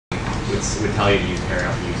would tell you to use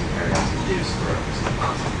paragraphs and using paragraphs and divs for some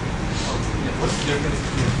concept. Yeah, what's the difference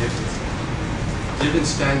between div and span? Div and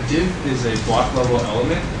span, div is a block level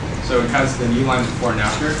element, so it has the new line before and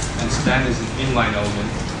after, and span is an inline element,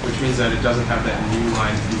 which means that it doesn't have that new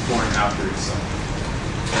line before and after itself.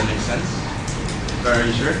 Does that make sense? Are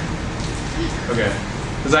you sure? Okay.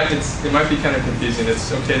 Because it might be kind of confusing.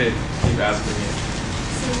 It's okay to keep asking me.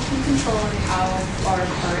 So you can control how far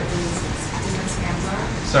apart these different spans are?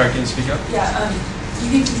 Sorry, can you speak up? Yeah, you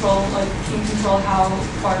can control how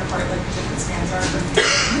far apart like different spans are.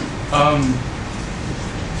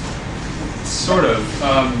 Sort of.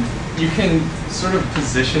 You can sort of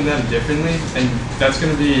position them differently, and that's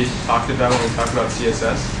going to be talked about when we talk about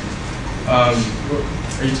CSS.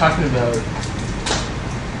 Are you talking about?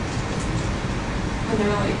 When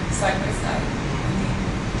they're like side by side.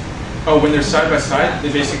 Oh, when they're side by side, they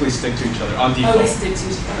basically stick to each other on default. Oh, they stick to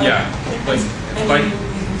each other. Yeah, like. And you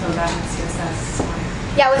can throw that in CSS.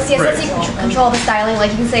 Yeah, with CSS right. you can control the styling.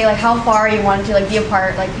 Like you can say like how far you want it to like be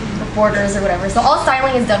apart, like the borders or whatever. So all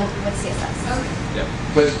styling is done with CSS. Okay. Yeah,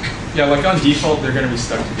 but yeah, like on default, they're going to be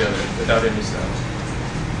stuck together without any styles.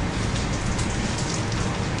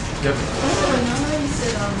 Yep. So I know how you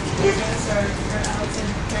said paragraphs are outs and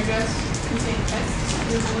paragraphs contain text.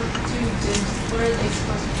 What do divs? What are they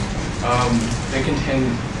supposed to do? They contain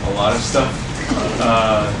a lot of stuff,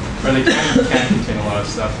 or they can contain a lot of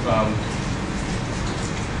stuff.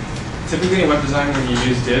 Typically in web design, when you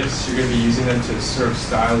use divs, you're going to be using them to sort of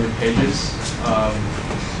style your pages.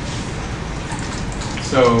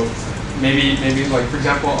 So maybe like for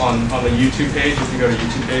example on the YouTube page, if you go to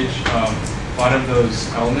YouTube page, a lot of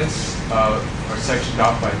those elements are sectioned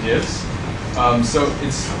off by divs. So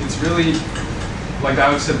it's really, like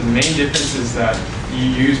I would say, the main difference is that you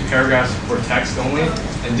use paragraphs for text only,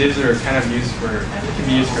 and divs are kind of used for, can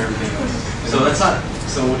be used for everything else. So that's not.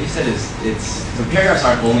 So what he said is, the paragraphs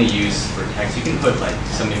aren't only used for text. You can put like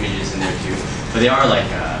some images in there too, but they are like.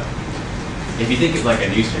 If you think of like a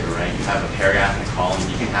newspaper, right? You have a paragraph and a column.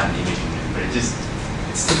 You can have an image in it, but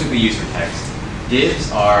it's typically used for text.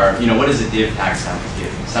 Divs are, what does a div tag sound like?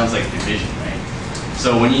 It sounds like division, right?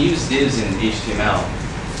 So when you use divs in HTML,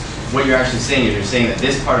 what you're actually saying is you're saying that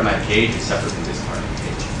this part of my page is separate from this part of the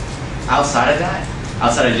page. Outside of that,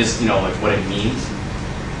 outside of just like what it means,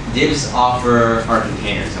 divs are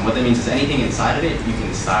containers, and what that means is anything inside of it you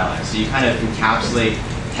can stylize. So you kind of encapsulate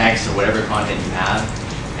text or whatever content you have,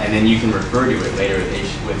 and then you can refer to it later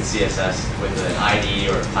with CSS with an ID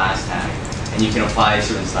or a class tag, and you can apply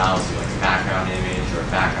certain styles to like a background image or a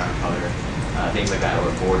background color, things like that, or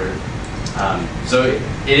a border. So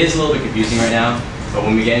it is a little bit confusing right now, but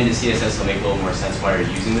when we get into CSS, it'll make a little more sense why you're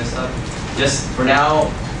using this stuff. Just for now,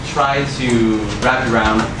 try to wrap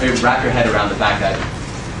your head around the fact that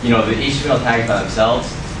the HTML tags by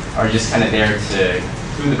themselves are just kind of there to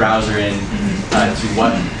clue the browser in to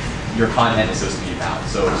what your content is supposed to be about.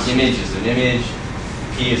 So image is an image,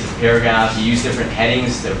 P is a paragraph. You use different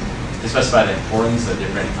headings to specify the importance of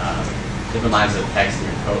different lines of text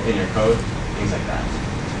in your code, things like that.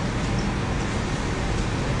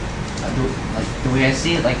 The way I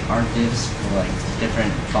see it, like aren't divs for like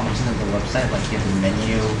different functions of the website? Like you have the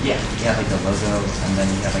menu, yeah. You have like the logo, and then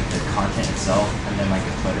you have like the content itself, and then like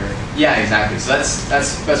a footer. Yeah, exactly. So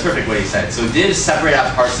that's perfect what he said. So divs separate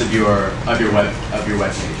out parts of your web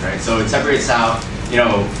page, right? So it separates out.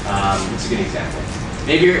 What's a good example?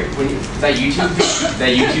 Maybe that YouTube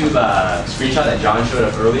screenshot that John showed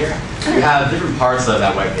up earlier. You have different parts of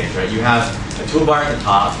that web page, right? You have a toolbar at the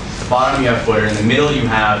top. The bottom you have footer. In the middle you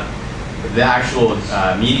have the actual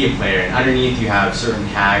media player, and underneath you have certain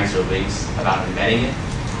tags or links about embedding it.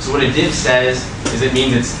 So what a div says is it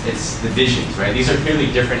means it's divisions, right? These are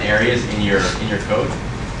clearly different areas in your code.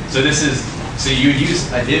 So you would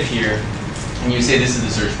use a div here, and you say this is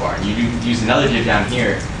the search bar, and you use another div down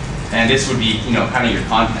here, and this would be kind of your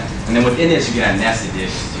content. And then within this you can have nested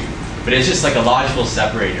divs too. But it's just like a logical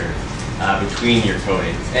separator between your code,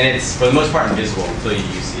 and it's for the most part invisible until you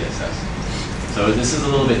use CSS. So this is a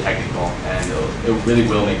little bit technical, and it really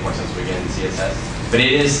will make more sense when we get into CSS. But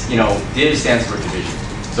it is, div stands for division.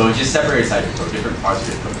 So it just separates out your code, different parts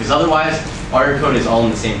of your code. Because otherwise, all your code is all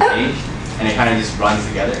on the same page, and it kind of just runs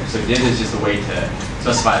together. So div is just a way to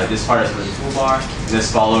specify that this part is for the toolbar, and this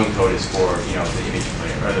following code is for, the image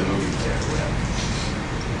player, or the movie player, or whatever.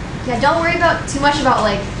 Yeah, don't worry too much about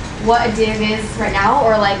like what a div is right now,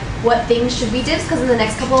 or like what things should be divs, because in the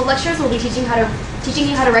next couple of lectures we'll be teaching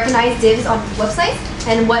you how to recognize divs on websites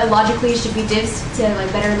and what logically should be divs to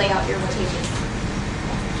like better lay out your web pages.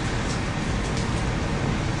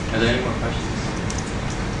 Are there any more questions?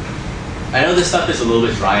 I know this stuff is a little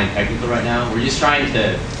bit dry and technical right now. We're just trying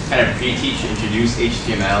to kind of pre-teach, introduce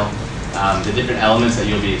HTML, the different elements that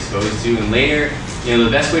you'll be exposed to, and later,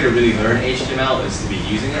 the best way to really learn HTML is to be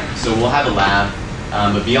using it. So we'll have a lab,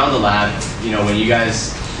 but beyond the lab, when you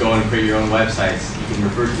guys go and create your own websites, you can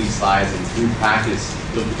refer to these slides, and through practice,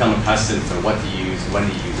 you'll become accustomed to what to use, when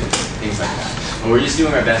to use it, things like that. And we're just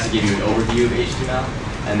doing our best to give you an overview of HTML,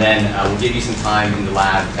 and then we'll give you some time in the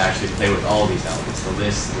lab to actually play with all of these elements, the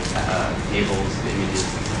lists, the tables, the images,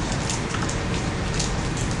 things like that.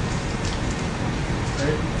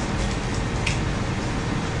 Right.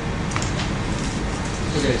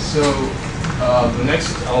 Okay, so the next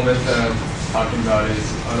element that I'm talking about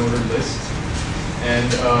is unordered list, and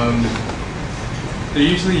they're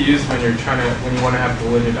usually used when you want to have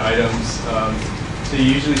bulleted items. So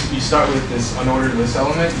you start with this unordered list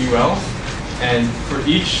element, UL, and for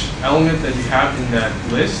each element that you have in that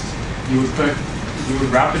list, you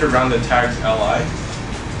would wrap it around the tags li.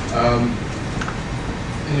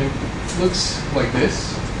 And it looks like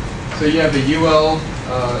this. So you have the UL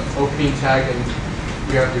opening tag, and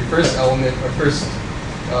you have your first element, or first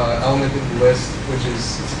element in the list, which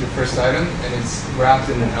is your first item, and it's wrapped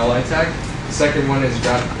in an li tag. The second one is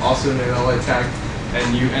wrapped also in an li tag,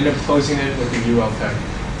 and you end up closing it with a UL tag.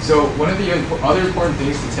 So one of the other important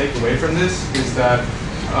things to take away from this is that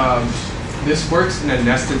this works in a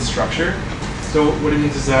nested structure. So what it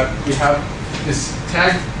means is that we have this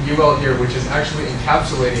tag UL here, which is actually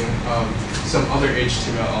encapsulating some other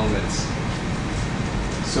HTML elements.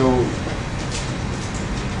 So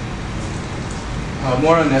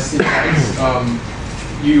more on nested tags.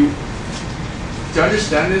 To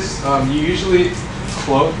understand this, you usually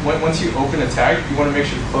once you open a tag, you want to make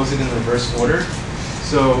sure to close it in reverse order.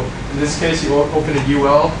 So in this case, you open a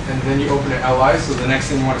UL, and then you open an li. So the next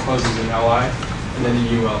thing you want to close is an li, and then a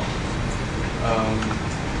UL.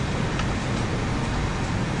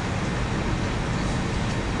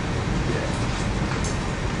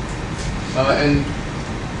 And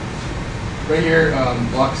right here,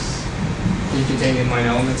 blocks can contain inline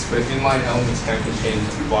elements, but inline elements can't contain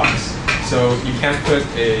blocks. So you can't put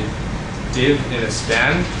a div in a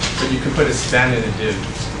span, but you can put a span in a div.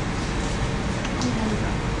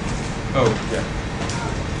 Oh, yeah.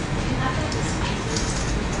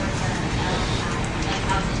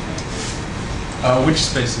 Which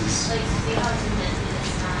spaces?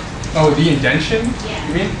 Oh, the indentation? Yeah.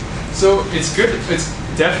 You mean? So it's good. It's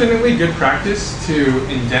definitely good practice to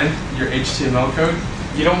indent your HTML code.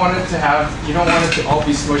 You don't want it to all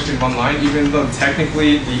be smushed in one line, even though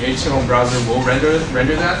technically the HTML browser will render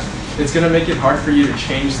that. It's going to make it hard for you to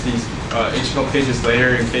change these HTML pages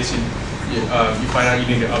later in case you find out you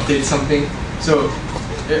need to update something. So,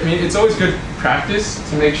 I mean, it's always good practice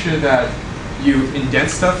to make sure that you indent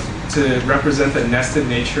stuff to represent the nested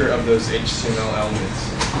nature of those HTML elements.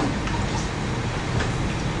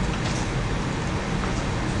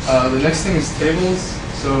 The next thing is tables.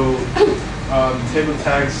 So, table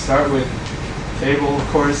tags start with table, of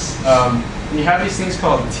course. And you have these things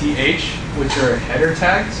called th, which are header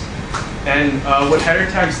tags. And what header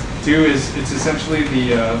tags do is it's essentially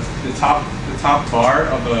the top bar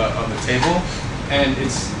of a table, and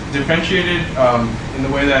it's differentiated in the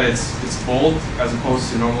way that it's bold as opposed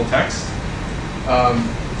to normal text.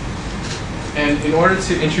 And in order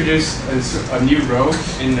to introduce a new row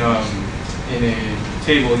in a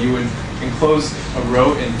table, you would enclose a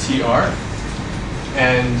row in tr,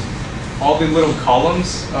 and all the little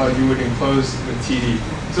columns you would enclose with td.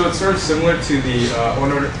 So it's sort of similar to the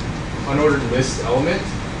unordered list element.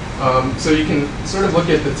 So you can sort of look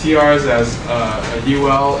at the TRs as a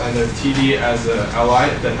UL and the TD as a li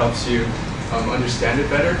that helps you understand it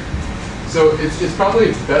better. So it's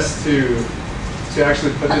probably best to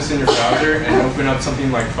actually put this in your browser and open up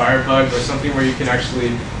something like Firebug or something where you can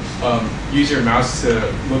actually use your mouse to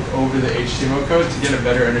look over the HTML code to get a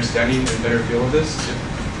better understanding and better feel of this.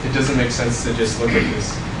 It doesn't make sense to just look at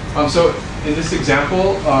this. So in this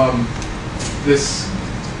example, this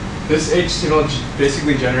HTML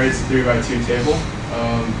basically generates a 3x2 table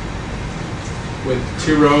with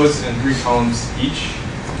 2 rows and 3 columns each.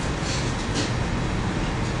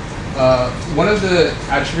 One of the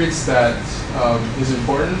attributes that is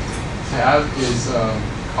important to have is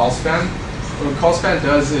call span. What call span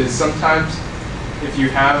does is sometimes if you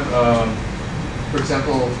have, for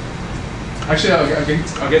example, actually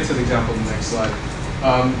I'll get to the example in the next slide.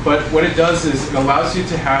 But what it does is it allows you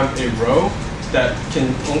to have a row that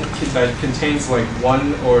contains like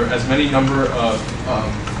one or as many number of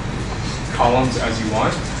columns as you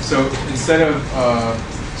want. So instead of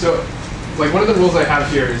like one of the rules I have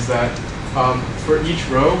here is that for each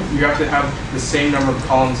row you have to have the same number of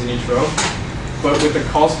columns in each row. But with the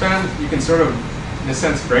call span, you can sort of in a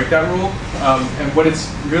sense, break that rule. And what it's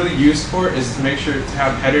really used for is to make sure to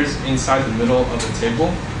have headers inside the middle of the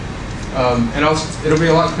table. And it'll be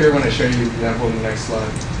a lot clearer when I show you the example in the next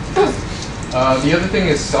slide. The other thing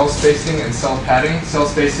is cell spacing and cell padding. Cell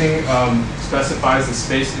spacing specifies the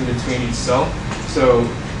space in between each cell. So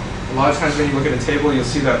a lot of times when you look at a table, you'll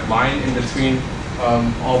see that line in between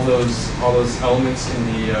all those elements in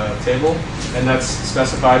the table, and that's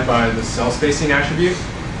specified by the cell spacing attribute.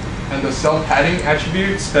 And the cell padding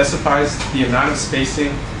attribute specifies the amount of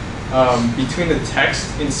spacing between the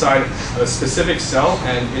text inside a specific cell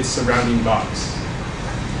and its surrounding box.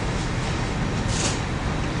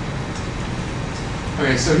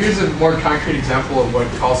 Okay, so here's a more concrete example of what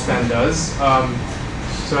call span does.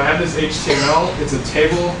 So I have this HTML. It's a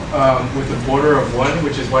table with a border of 1,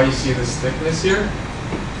 which is why you see this thickness here.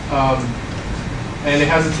 And it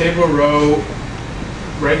has a table row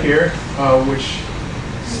right here, which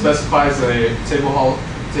specifies a table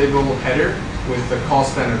header with a call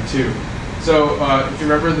span of 2. So if you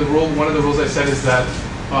remember the rule, one of the rules I said is that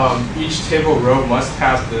each table row must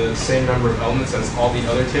have the same number of elements as all the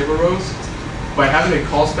other table rows. By having a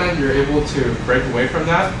call span, you're able to break away from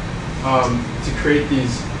that to create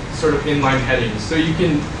these sort of inline headings. So you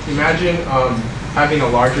can imagine having a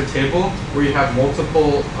larger table where you have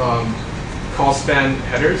multiple call span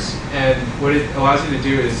headers, and what it allows you to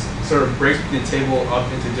do is sort of break the table up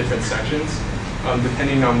into different sections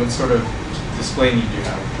depending on what sort of display need you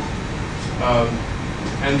have.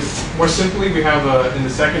 And more simply, we have in the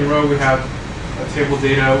second row we have a table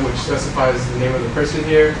data which specifies the name of the person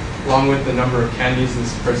here, along with the number of candies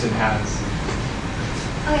this person has.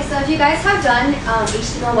 Okay, so if you guys have done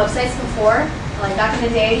HTML websites before, like back in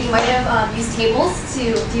the day, you might have used tables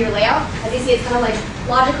to do your layout. As you see, it's kind of like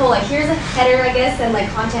logical, like here's a header, I guess, and like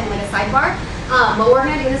content and like a sidebar. What we're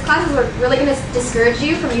going to do in this class is we're really going to discourage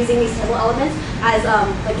you from using these table elements as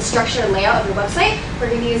like the structure and layout of your website. We're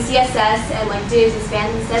going to use CSS and like divs and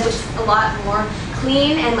spans instead, which is a lot more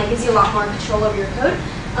clean and like gives you a lot more control over your code.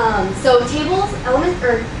 So tables, elements,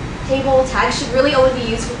 or table tags should really only be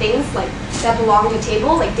used for things like that belong to a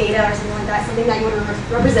table, like data or something like that, something that you want to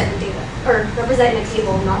represent in data, or represent in a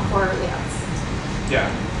table, not for layouts. Yeah.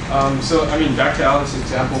 So I mean, back to Alex's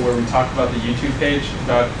example where we talked about the YouTube page,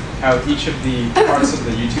 about how each of the parts of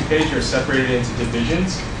the YouTube page are separated into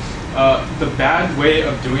divisions. The bad way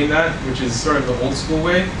of doing that, which is sort of the old school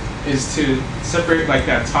way, is to separate like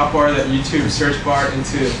that top bar, that YouTube search bar,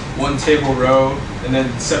 into one table row, and then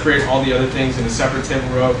separate all the other things in a separate table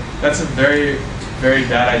row. That's a very, very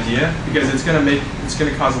bad idea, because it's going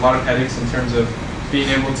to cause a lot of headaches in terms of being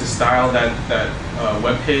able to style that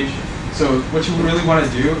web page. So what you really want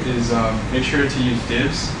to do is make sure to use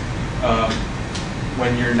divs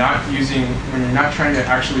when you're not trying to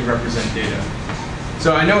actually represent data.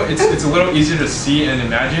 So I know it's a little easier to see and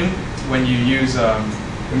imagine when you use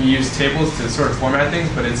tables to sort of format things,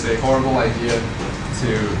 but it's a horrible idea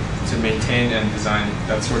to maintain and design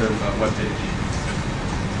that sort of web page.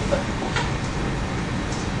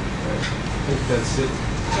 I think that's it.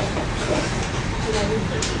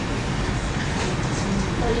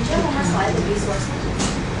 Did you have one more slide, the resource?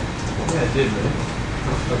 Yeah, I did, right?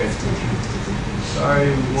 Okay. Sorry,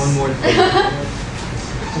 one more thing.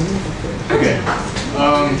 Okay.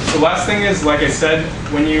 The last thing is, like I said,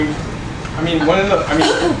 when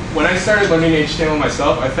I started learning HTML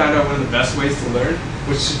myself, I found out one of the best ways to learn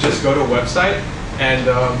was to just go to a website. And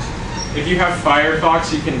if you have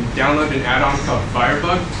Firefox, you can download an add-on called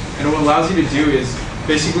Firebug. And what it allows you to do is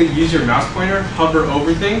basically use your mouse pointer, hover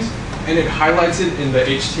over things, and it highlights it in the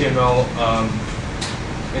HTML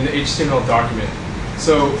document.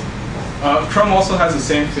 So Chrome also has the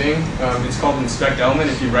same thing. It's called Inspect Element.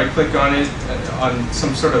 If you right-click on it, on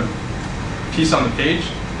some sort of piece on the page,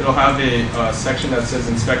 it'll have a section that says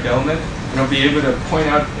Inspect Element, and it'll be able to point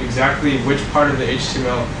out exactly which part of the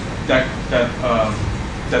HTML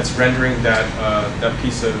that's rendering that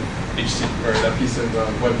piece of HTML or that piece of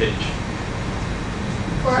web page.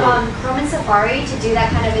 For Chrome and Safari, to do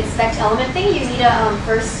that kind of inspect element thing, you need to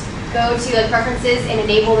first go to like preferences and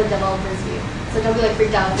enable the developer's view. So don't be like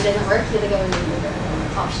freaked out if it doesn't work. You have to go and enable the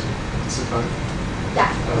option. Safari?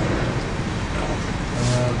 Yeah.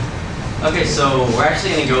 Okay, so we're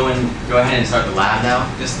actually going to go ahead and start the lab now.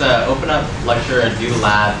 Just open up lecture and do the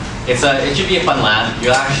lab. It should be a fun lab.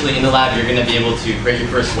 You're actually in the lab. You're going to be able to create your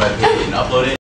first web page and upload it.